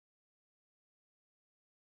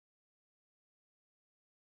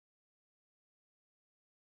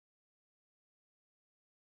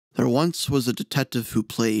There once was a detective who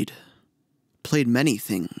played many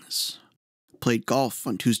things. Played golf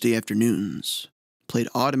on Tuesday afternoons. Played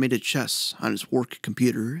automated chess on his work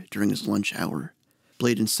computer during his lunch hour.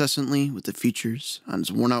 Played incessantly with the features on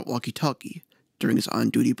his worn-out walkie-talkie during his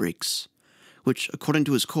on-duty breaks, which, according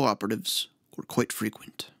to his cooperatives, were quite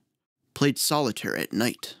frequent. Played solitaire at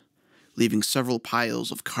night, leaving several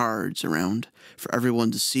piles of cards around for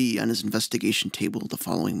everyone to see on his investigation table the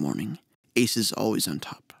following morning, aces always on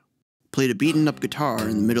top. Played a beaten-up guitar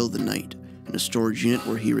in the middle of the night in a storage unit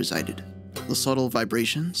where he resided. The subtle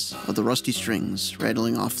vibrations of the rusty strings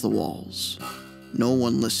rattling off the walls. No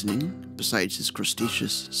one listening besides his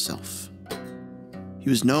crustaceous self. He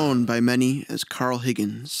was known by many as Carl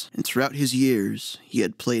Higgins, and throughout his years he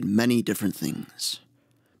had played many different things.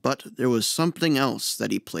 But there was something else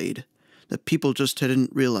that he played that people just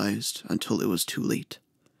hadn't realized until it was too late.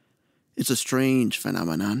 It's a strange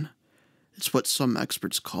phenomenon. It's what some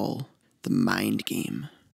experts call the mind game.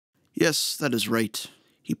 Yes, that is right.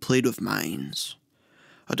 He played with minds.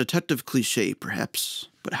 A detective cliché, perhaps,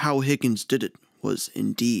 but how Higgins did it was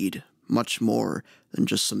indeed much more than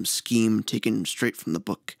just some scheme taken straight from the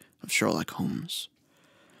book of Sherlock Holmes.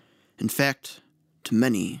 In fact, to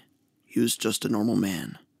many, he was just a normal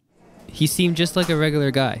man. He seemed just like a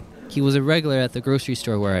regular guy. He was a regular at the grocery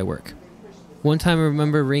store where I work. One time I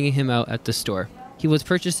remember ringing him out at the store. He was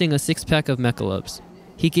purchasing a 6-pack of Michelobs.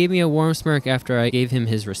 He gave me a warm smirk after I gave him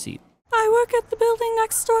his receipt. I work at the building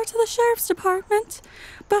next door to the sheriff's department,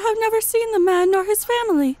 but have never seen the man nor his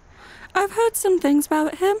family. I've heard some things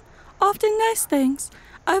about him, often nice things.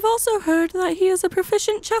 I've also heard that he is a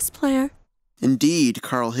proficient chess player. Indeed,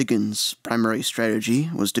 Carl Higgins' primary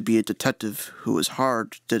strategy was to be a detective who was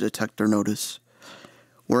hard to detect or notice.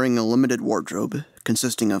 Wearing a limited wardrobe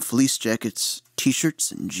consisting of fleece jackets,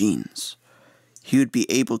 t-shirts, and jeans, he would be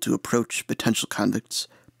able to approach potential convicts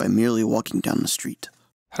by merely walking down the street.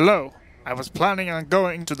 Hello. I was planning on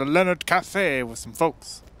going to the Leonard Cafe with some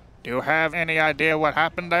folks. Do you have any idea what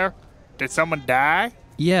happened there? Did someone die?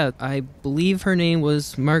 Yeah, I believe her name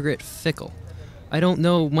was Margaret Fickle. I don't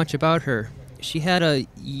know much about her. She had a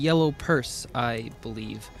yellow purse, I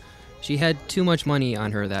believe. She had too much money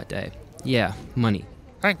on her that day. Yeah, money.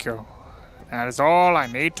 Thank you. That is all I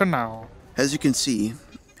need to know. As you can see,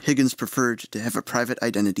 Higgins preferred to have a private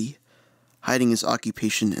identity, hiding his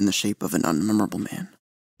occupation in the shape of an unmemorable man.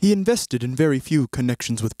 He invested in very few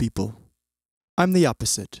connections with people. I'm the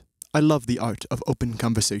opposite. I love the art of open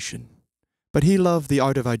conversation. But he loved the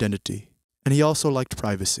art of identity, and he also liked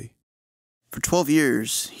privacy. For 12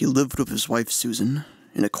 years, he lived with his wife Susan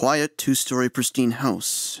in a quiet 2-story pristine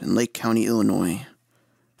house in Lake County, Illinois.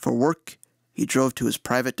 For work, he drove to his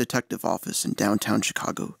private detective office in downtown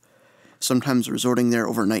Chicago, sometimes resorting there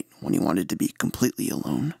overnight when he wanted to be completely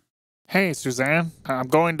alone. Hey, Suzanne. I'm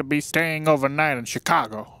going to be staying overnight in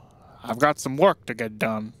Chicago. I've got some work to get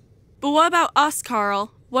done. But what about us,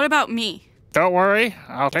 Carl? What about me? Don't worry.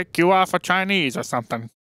 I'll take you off of Chinese or something.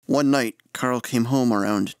 One night, Carl came home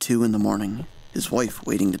around 2 in the morning, his wife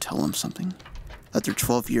waiting to tell him something, that their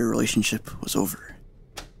 12-year relationship was over.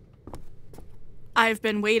 I've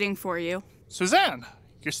been waiting for you. Suzanne,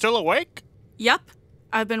 you're still awake? Yep.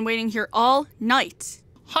 I've been waiting here all night.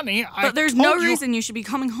 Honey, But there's no reason you should be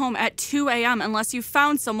coming home at 2 a.m. unless you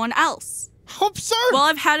found someone else. How absurd! Well,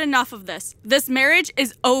 I've had enough of this. This marriage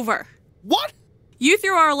is over. What? You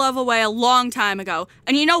threw our love away a long time ago.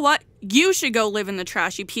 And you know what? You should go live in the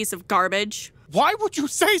trash, you piece of garbage. Why would you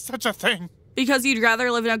say such a thing? Because you'd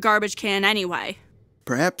rather live in a garbage can anyway.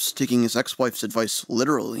 Perhaps taking his ex-wife's advice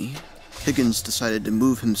literally, Higgins decided to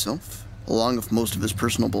move himself, along with most of his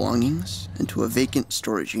personal belongings, into a vacant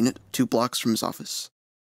storage unit 2 blocks from his office.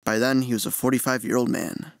 By then, he was a 45-year-old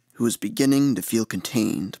man who was beginning to feel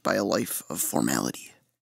contained by a life of formality.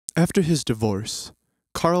 After his divorce,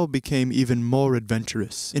 Carl became even more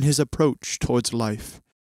adventurous in his approach towards life.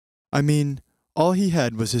 I mean, all he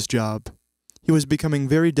had was his job. He was becoming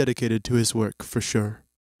very dedicated to his work, for sure.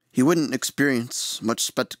 He wouldn't experience much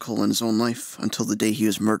spectacle in his own life until the day he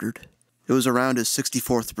was murdered. It was around his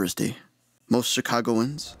 64th birthday. Most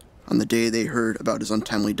Chicagoans, on the day they heard about his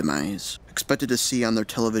untimely demise, expected to see on their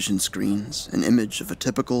television screens an image of a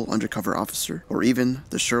typical undercover officer, or even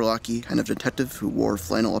the Sherlock-y kind of detective who wore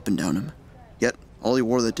flannel up and down him. Yet, all he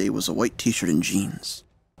wore that day was a white t-shirt and jeans.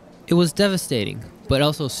 It was devastating, but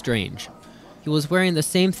also strange. He was wearing the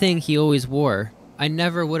same thing he always wore. I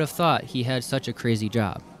never would have thought he had such a crazy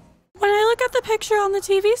job. When I look at the picture on the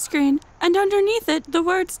TV screen, and underneath it the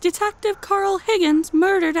words Detective Carl Higgins,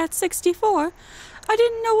 murdered at 64, I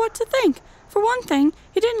didn't know what to think. For one thing,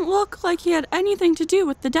 he didn't look like he had anything to do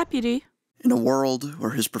with the deputy. In a world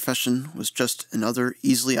where his profession was just another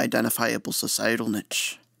easily identifiable societal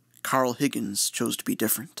niche, Carl Higgins chose to be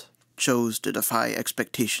different, chose to defy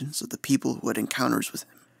expectations of the people who had encounters with him.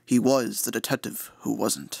 He was the detective who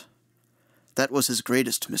wasn't. That was his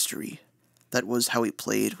greatest mystery. That was how he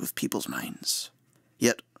played with people's minds.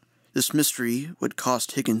 Yet, this mystery would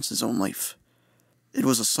cost Higgins his own life. It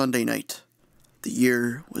was a Sunday night. The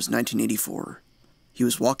year was 1984. He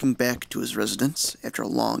was walking back to his residence after a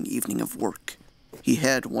long evening of work. He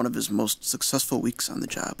had one of his most successful weeks on the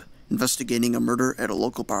job, investigating a murder at a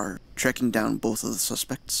local bar, tracking down both of the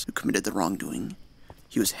suspects who committed the wrongdoing.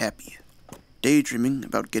 He was happy, daydreaming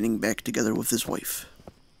about getting back together with his wife.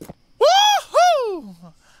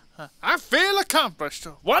 Woohoo! I feel accomplished.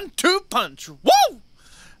 1-2 punch. Woo!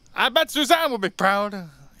 I bet Suzanne will be proud.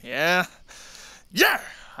 Yeah,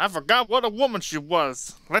 I forgot what a woman she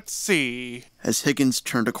was. Let's see. As Higgins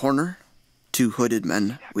turned a corner, 2 hooded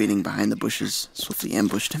men waiting behind the bushes swiftly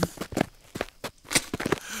ambushed him.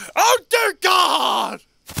 Oh, dear God!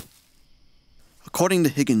 According to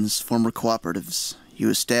Higgins' former cooperatives, he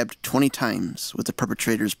was stabbed 20 times with the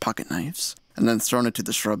perpetrator's pocket knives and then thrown into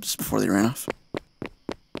the shrubs before they ran off.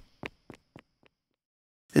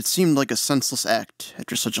 It seemed like a senseless act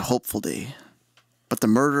after such a hopeful day, but the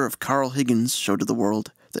murder of Carl Higgins showed to the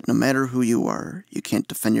world that no matter who you are, you can't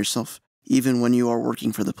defend yourself, even when you are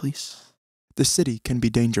working for the police. The city can be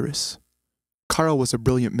dangerous. Carl was a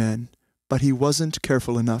brilliant man, but he wasn't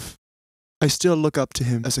careful enough. I still look up to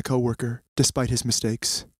him as a coworker, despite his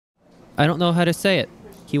mistakes. I don't know how to say it.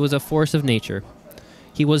 He was a force of nature.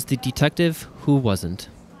 He was the detective who wasn't.